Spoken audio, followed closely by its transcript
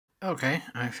Okay,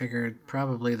 I figured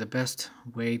probably the best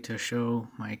way to show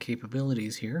my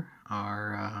capabilities here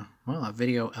are, well, a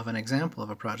video of an example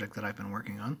of a project that I've been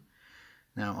working on.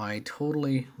 Now, I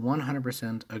totally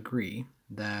 100% agree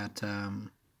that,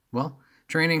 well,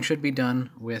 training should be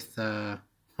done with,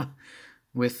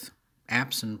 with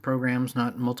apps and programs,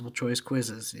 not multiple choice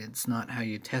quizzes. It's not how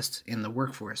you test in the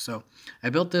workforce. So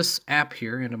I built this app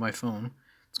here into my phone.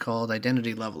 It's called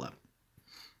Identity Level Up.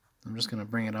 I'm just going to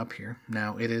bring it up here.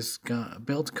 Now, it is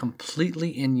built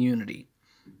completely in Unity,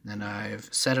 and I've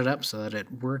set it up so that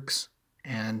it works,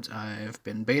 and I've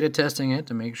been beta testing it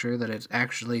to make sure that it's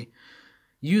actually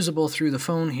usable through the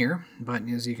phone here, but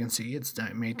as you can see, it's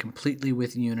made completely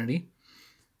with Unity,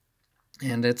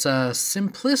 and it's a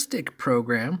simplistic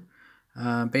program.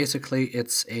 Basically,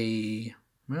 it's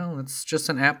it's just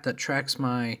an app that tracks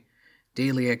my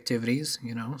daily activities,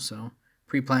 so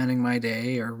pre-planning my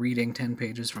day or reading 10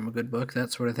 pages from a good book,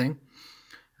 that sort of thing.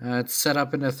 It's set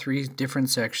up into 3 different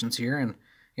sections here, and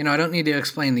I don't need to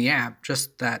explain the app,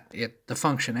 just the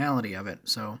functionality of it.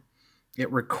 So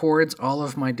it records all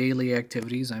of my daily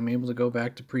activities. I'm able to go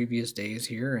back to previous days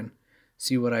here and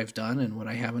see what I've done and what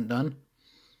I haven't done.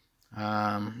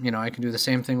 I can do the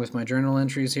same thing with my journal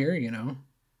entries here,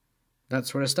 that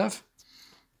sort of stuff.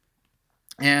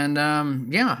 And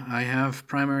yeah, I have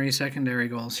primary, secondary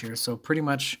goals here. So pretty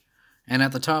much, and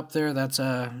at the top there, that's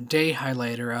a day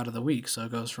highlighter out of the week. So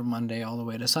it goes from Monday all the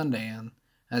way to Sunday. And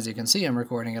as you can see, I'm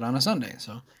recording it on a Sunday.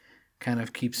 So kind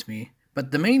of keeps me.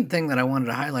 But the main thing that I wanted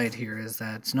to highlight here is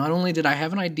that not only did I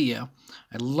have an idea,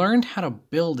 I learned how to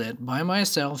build it by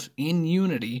myself in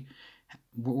Unity,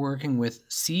 working with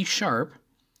C#,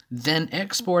 then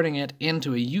exporting it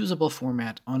into a usable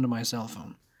format onto my cell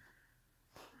phone.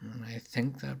 And I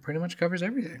think that pretty much covers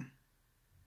everything.